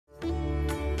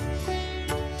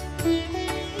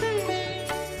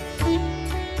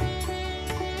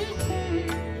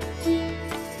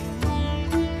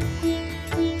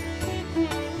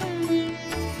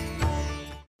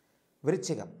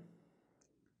விருச்சிகம்.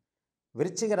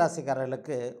 விருச்சிக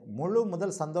ராசிக்காரர்களுக்கு முழு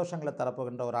முதல் சந்தோஷங்களை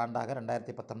தரப்போகின்ற ஒரு ஆண்டாக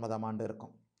 2019ஆம் ஆண்டு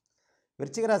இருக்கும்.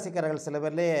 விருச்சிக ராசிக்காரர்கள்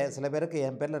சில பேருக்கு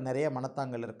என் பேரில் நிறைய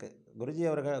மனத்தாங்கல் இருக்குது.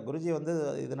 குருஜி வந்து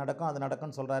இது நடக்கும் அது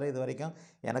நடக்கும்னு சொல்கிறாரு, இது வரைக்கும்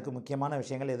எனக்கு முக்கியமான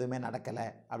விஷயங்கள் எதுவுமே நடக்கலை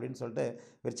அப்படின்னு சொல்லிட்டு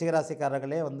விருச்சிக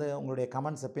ராசிக்காரர்களே வந்து உங்களுடைய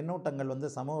கமெண்ட்ஸ் பின்னூட்டங்கள் வந்து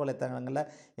சமூக வலைத்தளங்களில்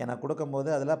எனக்கு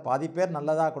கொடுக்கும்போது அதில் பாதி பேர்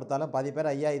நல்லதாக கொடுத்தாலும் பாதி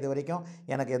பேர் ஐயா இது வரைக்கும்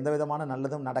எனக்கு எந்த விதமான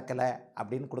நல்லதும் நடக்கலை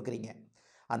அப்படின்னு கொடுக்குறீங்க.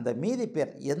 அந்த மீதி பேர்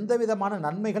எந்த விதமான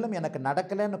நன்மைகளும் எனக்கு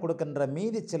நடக்கலைன்னு கொடுக்கின்ற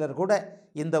மீதி சிலர் கூட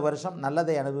இந்த வருஷம்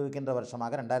நல்லதை அனுபவிக்கின்ற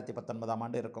வருஷமாக 2019ஆம்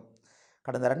ஆண்டு இருக்கும்.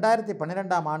 கடந்த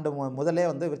 2012ஆம் ஆண்டு முதலே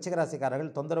வந்து விருச்சிக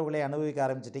ராசிக்காரர்கள் தொந்தரவுகளை அனுபவிக்க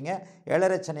ஆரம்பிச்சிட்டிங்க.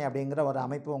 ஏழரைச்சனை அப்படிங்கிற ஒரு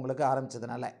அமைப்பு உங்களுக்கு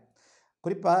ஆரம்பித்ததுனால.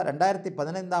 குறிப்பாக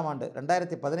 2015ஆம் ஆண்டு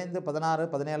 2015, 16,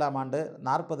 17ஆம் ஆண்டு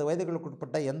 40 வயதுகளுக்கு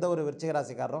உட்பட்ட எந்த ஒரு விருச்சிக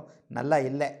ராசிக்காரரும் நல்லா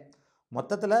இல்லை.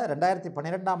 மொத்தத்தில்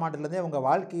 2012ஆம் ஆண்டுலேருந்தே உங்கள்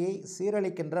வாழ்க்கையை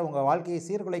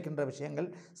சீர்குலைக்கின்ற விஷயங்கள்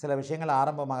சில விஷயங்கள்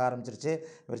ஆரம்பமாக ஆரம்பிச்சிருச்சு.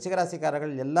 விருச்சிக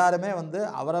ராசிக்காரர்கள் எல்லாருமே வந்து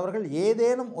அவரவர்கள்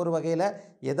ஏதேனும் ஒரு வகையில்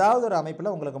ஏதாவது ஒரு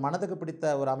அமைப்பில் உங்களுக்கு மனதுக்கு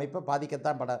பிடித்த ஒரு அமைப்பை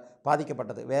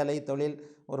பாதிக்கப்பட்டது. வேலை, தொழில்,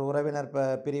 ஒரு உறவினர்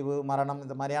பிரிவு, மரணம்,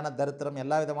 இந்த மாதிரியான தரித்திரம்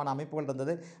எல்லா விதமான அமைப்புகள்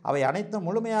இருந்தது. அவை அனைத்தும்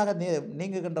முழுமையாக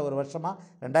நீங்குகின்ற ஒரு வருஷமாக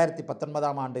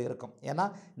 2019ஆம் ஆண்டு இருக்கும். ஏன்னா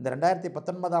இந்த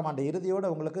 2019ஆம் ஆண்டு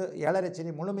இறுதியோடு உங்களுக்கு ஏழரை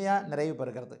சனி முழுமையாக நிறைவு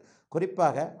பெறுகிறது.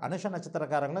 குறிப்பாக அனுஷ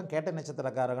நட்சத்திரக்காரங்களும் கேட்டை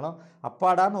நட்சத்திரக்காரங்களும்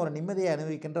அப்பாடான ஒரு நிம்மதியை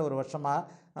அனுபவிக்கின்ற ஒரு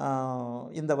வருஷமாக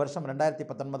இந்த வருஷம்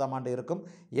 2019ஆம் ஆண்டு இருக்கும்.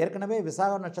 ஏற்கனவே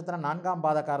விசாக நட்சத்திரம் 4ஆம்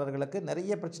பாதக்காரர்களுக்கு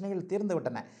நிறைய பிரச்சனைகள் தீர்ந்து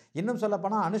விட்டன. இன்னும்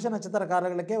சொல்லப்போனால் அனுஷ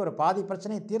நட்சத்திரக்காரர்களுக்கே ஒரு பாதி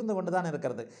பிரச்சனை தீர்ந்து கொண்டு தான்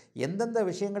இருக்கிறது. எந்தெந்த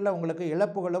விஷயங்களில் உங்களுக்கு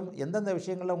இழப்புகளும், எந்தெந்த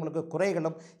விஷயங்களில் உங்களுக்கு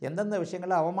குறைகளும், எந்தெந்த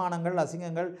விஷயங்களில் அவமானங்கள்,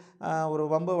 அசிங்கங்கள், ஒரு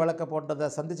வம்பு வழக்க போட்டதை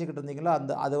சந்திச்சுக்கிட்டு இருந்தீங்களோ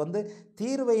அது வந்து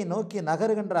தீர்வை நோக்கி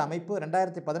நகருகின்ற அமைப்பு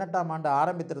 2018ஆம் ஆண்டு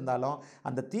ஆரம்பித்திருந்தாலும்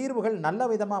அந்த தீர்வுகள் நல்ல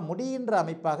விதமாக முடிகின்ற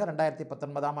அமைப்பாக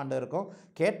 2019ஆம் ஆண்டு இருக்கும்.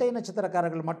 கேட்டை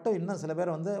நட்சத்திரக்காரர்கள் மட்டும் இன்னும் சில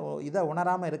பேர் வந்து இதை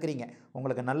உணராமல் இருக்கிறீங்க.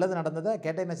 உங்களுக்கு நல்லது நடந்ததை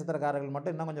கேட்டை நட்சத்திரக்காரர்கள்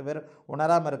மட்டும் இன்னும் கொஞ்சம் பேர்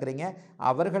உணராமல் இருக்கிறீங்க.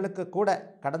 அவர்களுக்கு கூட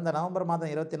கடந்த நவம்பர்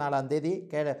மாதம் 24ஆம் தேதி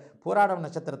பூராடம்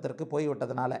நட்சத்திரத்திற்கு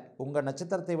போய்விட்டதுனால, உங்கள்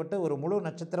நட்சத்திரத்தை விட்டு ஒரு முழு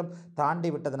நட்சத்திரம் தாண்டி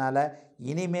விட்டதுனால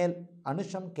இனிமேல்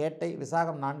அனுஷம், கேட்டை,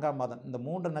 விசாகம் 4ஆம் மாதம் இந்த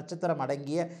 3 நட்சத்திரம்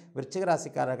அடங்கிய விருச்சிக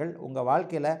ராசிக்காரர்கள் உங்கள்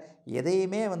வாழ்க்கையில்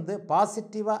எதையுமே வந்து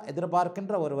பாசிட்டிவாக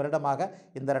எதிர்பார்க்கின்ற ஒரு வருடமாக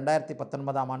இந்த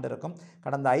 2019ஆம் ஆண்டு இருக்கும்.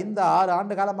 கடந்த 5-6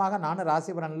 ஆண்டு காலமாக நானும்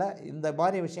ராசி பலனில் இந்த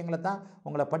மாதிரி விஷயங்களை தான்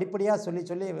உங்களை படிப்படியாக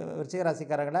சொல்லி விருச்சிக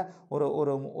ராசிக்காரர்களை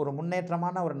ஒரு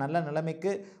முன்னேற்றமான ஒரு நல்ல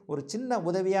நிலைமைக்கு ஒரு சின்ன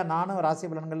உதவியாக நானும் ராசி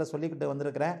பலன்களில் சொல்லிக்கிட்டு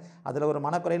வந்திருக்கிறேன். அதில் ஒரு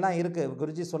மனக்குறையெல்லாம் இருக்குது.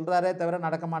 குருஜி சொல்கிறாரே தவிர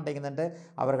நடக்க மாட்டேங்குதுன்ட்டு.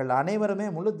 அவர்கள் அனைவருமே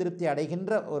முழு திருப்தி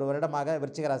அடைகின்ற ஒரு வருடமாக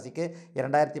விருச்சிக ராசிக்கு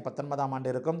 2019ஆம் ஆண்டு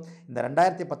இருக்கும். இந்த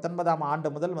 2019ஆம்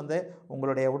ஆண்டு முதல் வந்து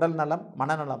உங்களுடைய உடல் நலம்,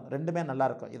 மனநலம் ரெண்டுமே நல்லா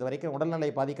இருக்கும். இது வரைக்கும் உடல்நிலை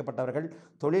பாதிக்கப்பட்டவர்கள்,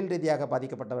 தொழில் ரீதியாக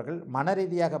பாதிக்கப்பட்டவர்கள், மன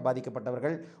ரீதியாக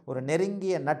பாதிக்கப்பட்டவர்கள், ஒரு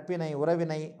நெருங்கிய நட்பினை,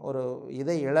 உறவினை,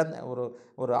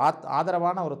 ஒரு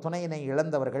ஆதரவான ஒரு துணையினை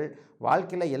இழந்தவர்கள்,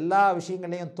 வாழ்க்கையில் எல்லா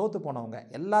விஷயங்களையும் தோற்று போனவங்க,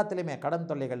 எல்லாத்துலேயுமே கடன்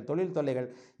தொல்லைகள், தொழில் தொல்லைகள்,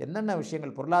 என்னென்ன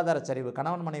விஷயங்கள், பொருளாதார சரிவு,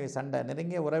 கணவன் மனைவி சண்டை,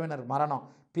 நெருங்கிய உறவினர் மரணம்,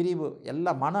 பிரிவு,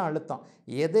 எல்லாம் மன அழுத்தம்,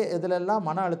 எதிலெல்லாம்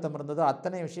மன அழுத்தம் இருந்ததோ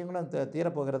அத்தனை விஷயங்களும்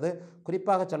தீரப்போகிறது.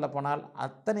 குறிப்பாக சொல்லப்போனால்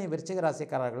அத்தனை விருச்சிக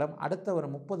ராசிக்காரர்களும் அடுத்த ஒரு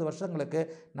 30 வருஷங்களுக்கு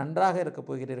நன்றாக இருக்க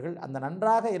போகிறீர்கள். அந்த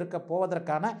நன்றாக இருக்க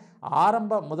போவதற்கான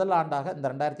ஆரம்ப முதல் ஆண்டாக இந்த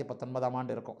 2019ஆம்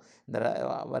ஆண்டு இருக்கும். இந்த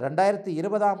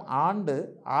 2020ஆம் ஆண்டு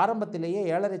ஆரம்பத்திலேயே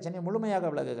ஏழரை சனி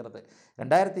முழுமையாக விலகுகிறது.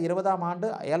 2020ஆம் ஆண்டு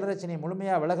ஏழரை சனி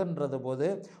முழுமையாக விலகுன்றது போது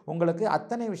உங்களுக்கு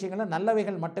அத்தனை விஷயங்களும்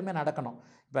நல்லவைகள் மட்டுமே நடக்கணும்.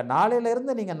 இப்போ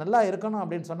நாளையிலேருந்து நீங்கள் நல்லா இருக்கணும்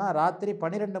அப்படின்னு சொன்னால் ராத்திரி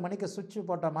 12 மணிக்கு சுவிட்ச்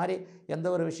போட்ட மாதிரி எந்த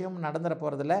ஒரு விஷயமும் நடந்துட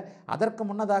போகிறதில்ல. அதற்கு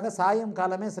முன்னதாக சாயும்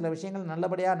காலமே சில விஷயங்கள்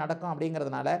நல்லபடியாக நடக்கும்.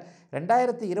 அப்படிங்கிறதுனால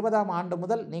 2020ஆம் ஆண்டு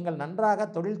முதல் நீங்கள் நன்றாக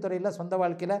தொழில்துறையில், சொந்த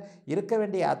வாழ்க்கையில் இருக்க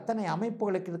வேண்டிய அத்தனை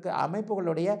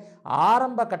அமைப்புகளுடைய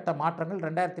ஆரம்ப கட்ட மாற்றங்கள்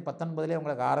 2019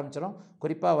 உங்களுக்கு ஆரம்பிச்சிடும்.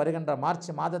 குறிப்பாக வருகின்ற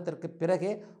மார்ச் மாதத்திற்கு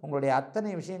பிறகே உங்களுடைய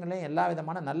அத்தனை விஷயங்களையும் எல்லா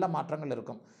விதமான நல்ல மாற்றங்கள்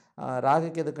இருக்கும். ராகு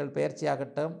கேதுக்கள்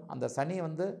பயிற்சியாகட்டும், அந்த சனி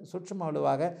வந்து சூட்சும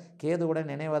வலுவாக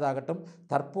கேதுவுடன் இணைவதாகட்டும்,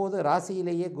 தற்போது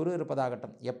ராசியிலேயே குரு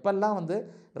இருப்பதாகட்டும், எப்பெல்லாம் வந்து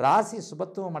ராசி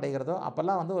சுபத்துவம் அடைகிறதோ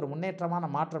அப்போல்லாம் வந்து ஒரு முன்னேற்றமான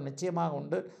மாற்றம் நிச்சயமாக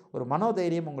உண்டு. ஒரு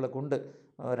மனோதைரியம் உங்களுக்கு உண்டு.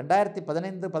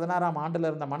 2015, 16ஆம் ஆண்டில்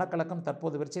இருந்த மனக்கலக்கம்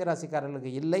தற்போது விருச்சிக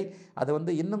ராசிக்காரர்களுக்கு இல்லை. அது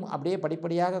வந்து இன்னும் அப்படியே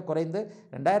படிப்படியாக குறைந்து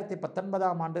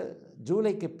 2019ஆம் ஆண்டு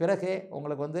ஜூலைக்கு பிறகே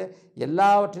உங்களுக்கு வந்து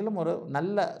எல்லாவற்றிலும்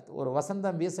ஒரு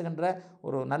வசந்தம் வீசுகின்ற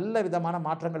ஒரு நல்ல விதமான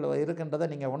மாற்றங்கள் இருக்கின்றதை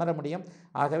நீங்கள் உணர முடியும்.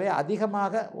 ஆகவே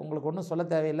அதிகமாக உங்களுக்கு ஒன்றும் சொல்ல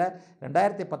தேவையில்லை.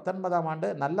 2019ஆம் ஆண்டு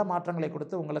நல்ல மாற்றங்களை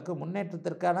கொடுத்து உங்களுக்கு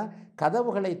முன்னேற்றத்திற்கான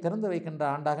கதவுகளை திறந்து வைக்கின்ற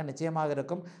ஆண்டாக நிச்சயமாக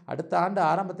இருக்கும். அடுத்த ஆண்டு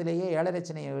ஆரம்பத்திலேயே ஏழரை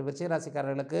சனி விருச்சிக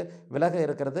ராசிக்காரர்களுக்கு விலக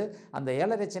இருக்கிறது. அந்த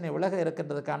 7.5 சனி விலக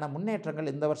இருக்கின்றதுக்கான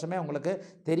முன்னேற்றங்கள் இந்த வருஷமே உங்களுக்கு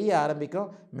தெரிய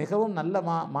ஆரம்பிக்கும். மிகவும் நல்ல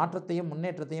மாற்றத்தையும்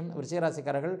முன்னேற்றத்தையும்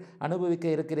விருச்சிகராசிக்காரர்கள் அனுபவிக்க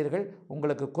இருக்கிறீர்கள்.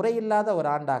 உங்களுக்கு குறையில்லாத ஒரு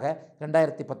ஆண்டாக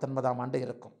 2019ஆம் ஆண்டு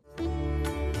இருக்கும்.